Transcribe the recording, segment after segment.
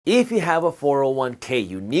If you have a 401k,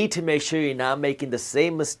 you need to make sure you're not making the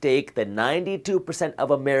same mistake that 92% of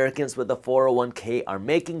Americans with a 401k are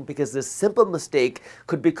making, because this simple mistake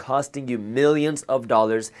could be costing you millions of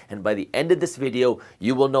dollars, and by the end of this video,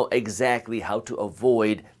 you will know exactly how to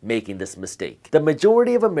avoid making this mistake. The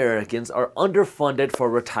majority of Americans are underfunded for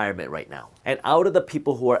retirement right now. And out of the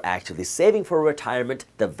people who are actually saving for retirement,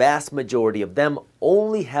 the vast majority of them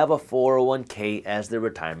only have a 401k as their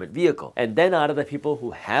retirement vehicle. And then out of the people who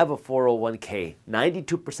have a 401k,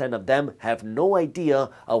 92% of them have no idea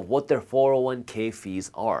of what their 401k fees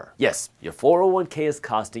are. Yes, your 401k is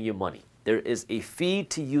costing you money. There is a fee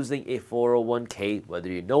to using a 401k, whether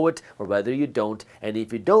you know it or whether you don't. And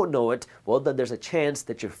if you don't know it, well, then there's a chance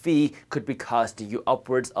that your fee could be costing you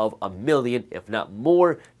upwards of $1 million, if not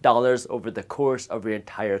more, dollars over the course of your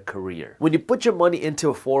entire career. When you put your money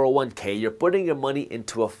into a 401k, you're putting your money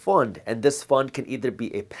into a fund, and this fund can either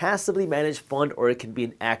be a passively managed fund or it can be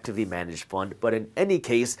an actively managed fund. But in any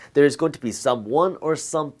case, there is going to be someone or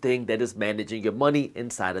something that is managing your money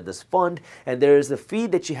inside of this fund, and there is a fee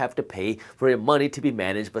that you have to pay for your money to be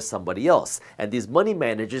managed by somebody else. And these money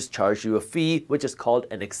managers charge you a fee, which is called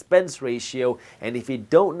an expense ratio. And if you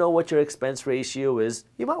don't know what your expense ratio is,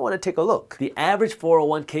 you might want to take a look. The average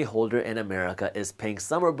 401k holder in America is paying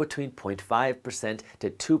somewhere between 0.5% to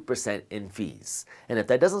 2% in fees. And if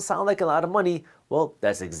that doesn't sound like a lot of money, well,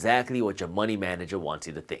 that's exactly what your money manager wants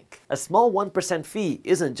you to think. A small 1% fee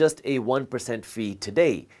isn't just a 1% fee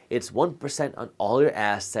today. It's 1% on all your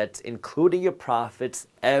assets, including your profits,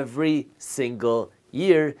 every single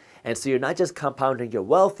year. And so you're not just compounding your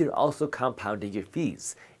wealth, you're also compounding your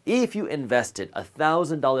fees. If you invested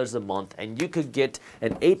 $1,000 a month and you could get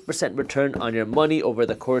an 8% return on your money over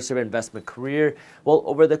the course of your investment career, well,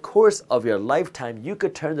 over the course of your lifetime, you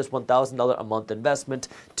could turn this $1,000 a month investment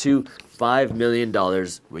to $5 million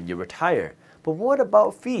when you retire. But what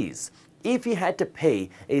about fees? If you had to pay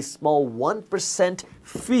a small 1%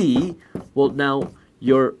 fee, well, now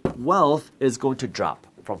your wealth is going to drop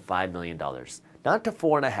from $5 million. Not to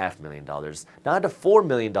 $4.5 million, not to $4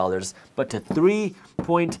 million, but to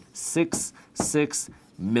 $3.66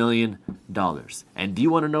 million. And do you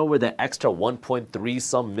want to know where the extra 1.3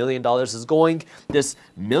 some million dollars is going? This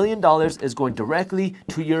 $1 million is going directly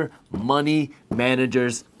to your money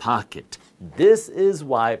manager's pocket. This is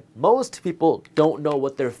why most people don't know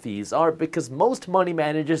what their fees are, because most money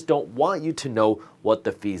managers don't want you to know what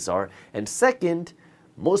the fees are. And second,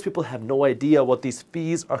 most people have no idea what these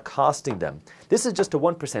fees are costing them. This is just a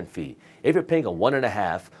 1% fee. If you're paying a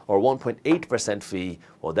 1.5 or 1.8% fee,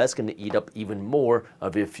 well, that's going to eat up even more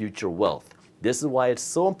of your future wealth. This is why it's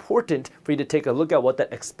so important for you to take a look at what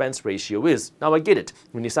that expense ratio is. Now, I get it.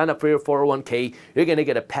 When you sign up for your 401k, you're going to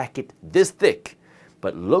get a packet this thick.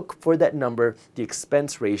 But look for that number, the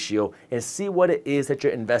expense ratio, and see what it is that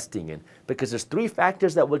you're investing in. Because there's 3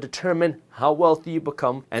 factors that will determine how wealthy you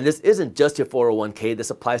become. And this isn't just your 401k, this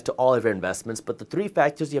applies to all of your investments. But the 3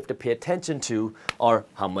 factors you have to pay attention to are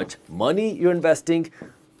how much money you're investing,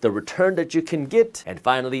 the return that you can get, and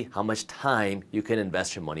finally, how much time you can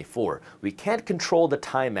invest your money for. We can't control the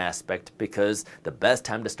time aspect, because the best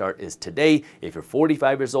time to start is today. If you're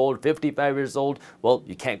 45 years old, 55 years old, well,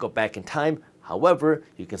 you can't go back in time. However,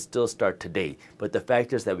 you can still start today. But the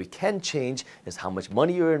factors that we can change is how much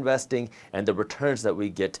money you're investing and the returns that we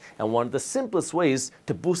get. And one of the simplest ways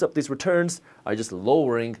to boost up these returns are just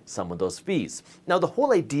lowering some of those fees. Now, the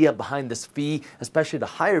whole idea behind this fee, especially the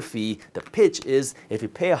higher fee, the pitch is if you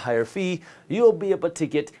pay a higher fee, you'll be able to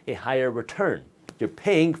get a higher return. You're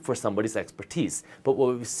paying for somebody's expertise. But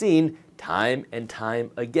what we've seen time and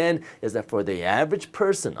time again is that for the average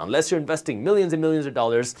person, unless you're investing millions and millions of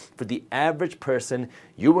dollars, for the average person,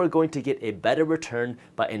 you are going to get a better return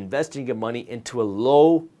by investing your money into a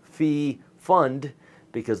low fee fund,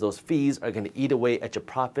 because those fees are going to eat away at your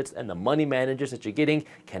profits, and the money managers that you're getting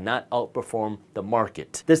cannot outperform the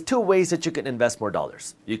market. There's 2 ways that you can invest more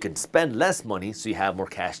dollars. You can spend less money so you have more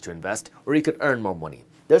cash to invest, or you could earn more money.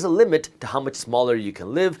 There's a limit to how much smaller you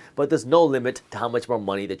can live, but there's no limit to how much more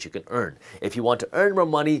money that you can earn. If you want to earn more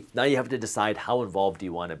money, now you have to decide how involved do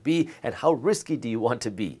you want to be and how risky do you want to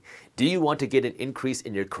be. Do you want to get an increase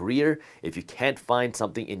in your career? If you can't find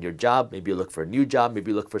something in your job, maybe you look for a new job,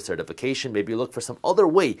 maybe you look for certification, maybe you look for some other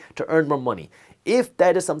way to earn more money. If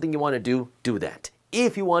that is something you want to do, do that.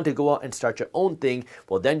 If you want to go out and start your own thing,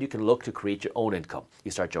 well, then you can look to create your own income.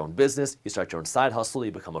 You start your own business, you start your own side hustle,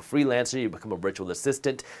 you become a freelancer, you become a virtual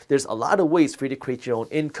assistant. There's a lot of ways for you to create your own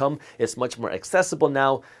income. It's much more accessible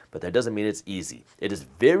now, but that doesn't mean it's easy. It is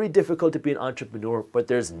very difficult to be an entrepreneur, but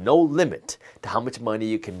there's no limit to how much money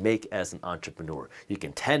you can make as an entrepreneur. You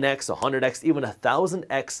can 10x, 100x, even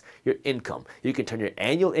 1000x your income. You can turn your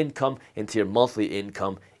annual income into your monthly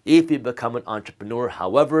income if you become an entrepreneur.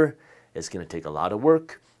 However, it's going to take a lot of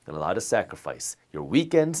work and a lot of sacrifice. Your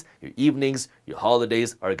weekends, your evenings, your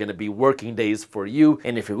holidays are going to be working days for you.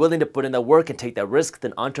 And if you're willing to put in that work and take that risk,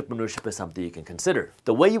 then entrepreneurship is something you can consider.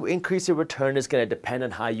 The way you increase your return is going to depend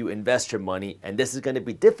on how you invest your money. And this is going to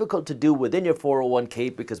be difficult to do within your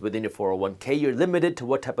 401k, because within your 401k, you're limited to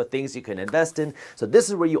what type of things you can invest in. So this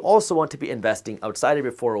is where you also want to be investing outside of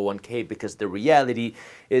your 401k, because the reality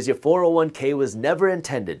is your 401k was never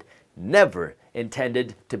intended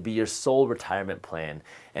to be your sole retirement plan.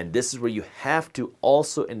 And this is where you have to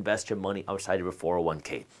also invest your money outside of your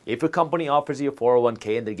 401k. If your company offers you a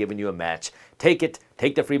 401k and they're giving you a match, take it,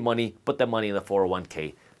 take the free money, put the money in the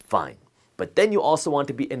 401k, fine. But then you also want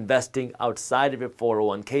to be investing outside of your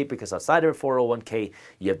 401k, because outside of your 401k,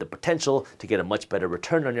 you have the potential to get a much better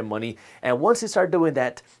return on your money. And once you start doing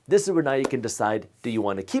that, this is where now you can decide, do you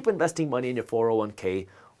want to keep investing money in your 401k,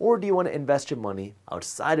 or do you want to invest your money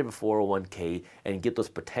outside of a 401k and get those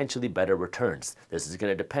potentially better returns? This is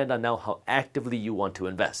going to depend on now how actively you want to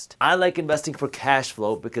invest. I like investing for cash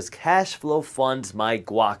flow, because cash flow funds my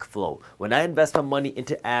guac flow. When I invest my money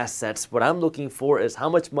into assets, what I'm looking for is how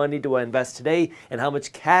much money do I invest today and how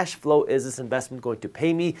much cash flow is this investment going to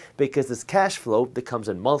pay me, because this cash flow that comes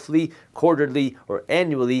in monthly, quarterly, or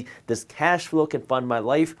annually, this cash flow can fund my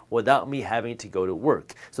life without me having to go to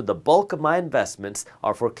work. So the bulk of my investments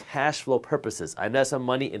are for cash flow purposes. I invest my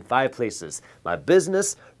money in 5 places: my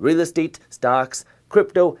business, real estate, stocks,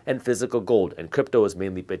 crypto, and physical gold. And crypto is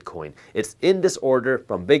mainly Bitcoin. It's in this order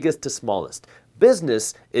from biggest to smallest.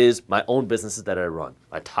 Business is my own businesses that I run.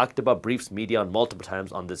 I talked about Briefs Media on multiple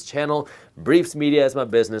times on this channel. Briefs Media is my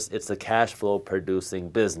business. It's a cash flow producing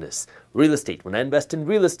business. Real estate. When I invest in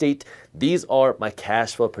real estate, these are my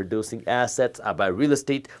cash flow producing assets. I buy real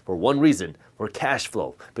estate for one reason, for cash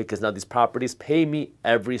flow, because now these properties pay me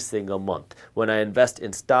every single month. When I invest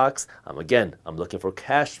in stocks, I'm looking for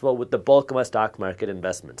cash flow with the bulk of my stock market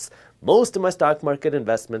investments. Most of my stock market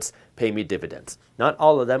investments pay me dividends. Not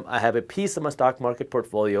all of them. I have a piece of my stock market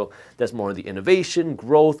portfolio that's more on the innovation,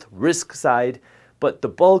 growth, risk side, but the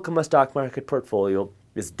bulk of my stock market portfolio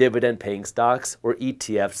is dividend paying stocks, or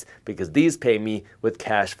ETFs, because these pay me with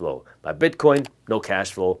cash flow. My Bitcoin, no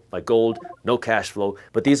cash flow. My gold, no cash flow.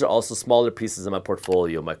 But these are also smaller pieces of my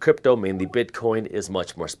portfolio. My crypto, mainly Bitcoin, is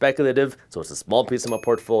much more speculative, so it's a small piece of my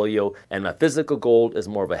portfolio. And my physical gold is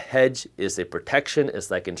more of a hedge, it's a protection,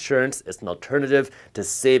 it's like insurance, it's an alternative to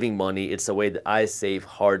saving money. It's a way that I save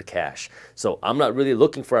hard cash. So I'm not really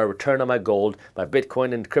looking for a return on my gold. My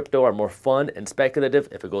Bitcoin and crypto are more fun and speculative.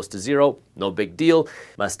 If it goes to zero, no big deal.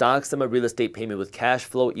 My stocks and my real estate pay me with cash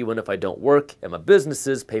flow even if I don't work, and my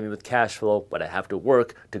businesses pay me with cash flow, but I have to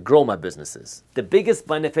work to grow my businesses. The biggest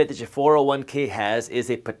benefit that your 401k has is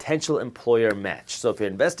a potential employer match. So if you're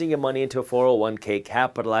investing your money into a 401k,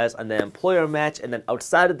 capitalize on the employer match, and then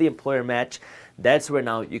outside of the employer match, that's where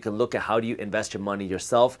now you can look at how do you invest your money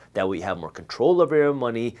yourself. That way you have more control over your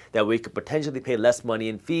money. That way you could potentially pay less money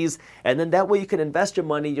in fees. And then that way you can invest your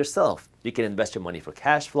money yourself. You can invest your money for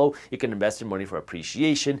cash flow. You can invest your money for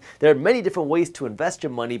appreciation. There are many different ways to invest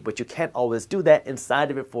your money, but you can't always do that inside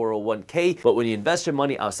of your 401k. But when you invest your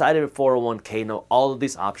money outside of your 401k, now all of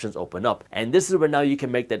these options open up. And this is where now you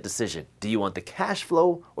can make that decision. Do you want the cash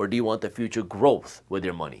flow, or do you want the future growth with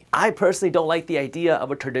your money? I personally don't like the idea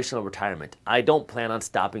of a traditional retirement. I don't plan on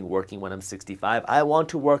stopping working when I'm 65. I want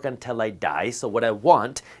to work until I die. So what I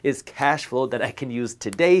want is cash flow that I can use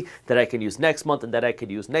today, that I can use next month, and that I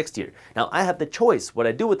could use next year. Now I have the choice what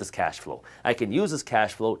I do with this cash flow. I can use this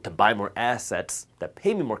cash flow to buy more assets that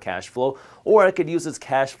pay me more cash flow, or I could use this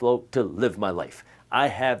cash flow to live my life. I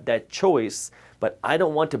have that choice, but I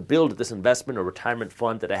don't want to build this investment or retirement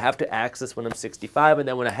fund that I have to access when I'm 65, and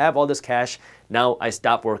then when I have all this cash, now I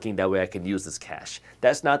stop working, that way I can use this cash.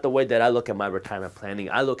 That's not the way that I look at my retirement planning.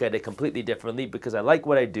 I look at it completely differently, because I like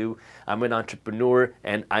what I do. I'm an entrepreneur,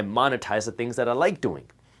 and I monetize the things that I like doing.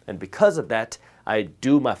 And because of that, I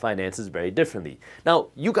do my finances very differently. Now,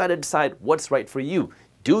 you got to decide what's right for you.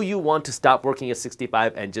 Do you want to stop working at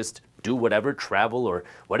 65 and just do whatever, travel, or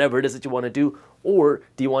whatever it is that you want to do? Or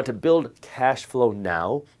do you want to build cash flow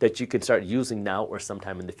now that you can start using now or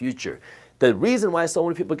sometime in the future? The reason why so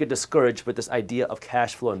many people get discouraged with this idea of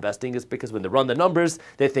cash flow investing is because when they run the numbers,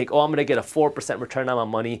 they think, oh, I'm going to get a 4% return on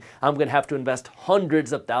my money. I'm going to have to invest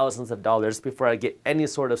hundreds of thousands of dollars before I get any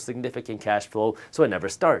sort of significant cash flow, so I never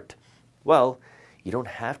start. Well, you don't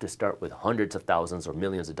have to start with hundreds of thousands or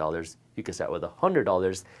millions of dollars. You can start with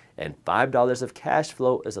 $100, and $5 of cash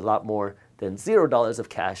flow is a lot more than $0 of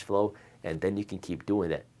cash flow, and then you can keep doing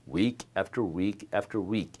that week after week after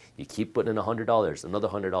week. You keep putting in $100, another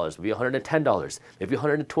 $100, maybe $110, maybe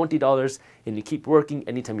 $120, and you keep working.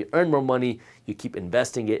 Anytime you earn more money, you keep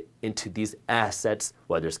investing it into these assets,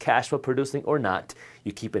 whether it's cash flow producing or not.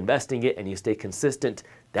 You keep investing it and you stay consistent.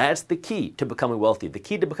 That's the key to becoming wealthy. The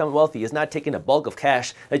key to becoming wealthy is not taking a bulk of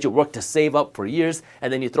cash that you work to save up for years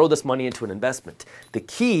and then you throw this money into an investment. The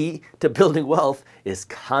key to building wealth is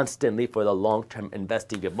constantly for the long-term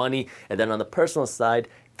investing of money, and then on the personal side,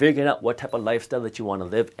 figuring out what type of lifestyle that you want to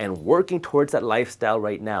live and working towards that lifestyle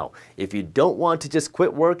right now. If you don't want to just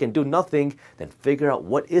quit work and do nothing, then figure out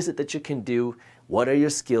what is it that you can do. What are your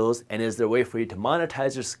skills, and is there a way for you to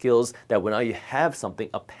monetize your skills that when now you have something,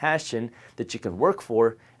 a passion that you can work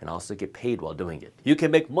for and also get paid while doing it? You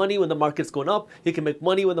can make money when the market's going up, you can make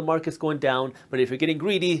money when the market's going down, but if you're getting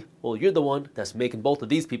greedy, well, you're the one that's making both of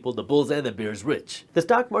these people, the bulls and the bears, rich. The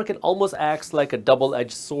stock market almost acts like a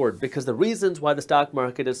double-edged sword, because the reasons why the stock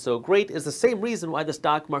market is so great is the same reason why the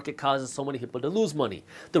stock market causes so many people to lose money.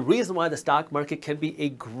 The reason why the stock market can be a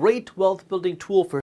great wealth building tool for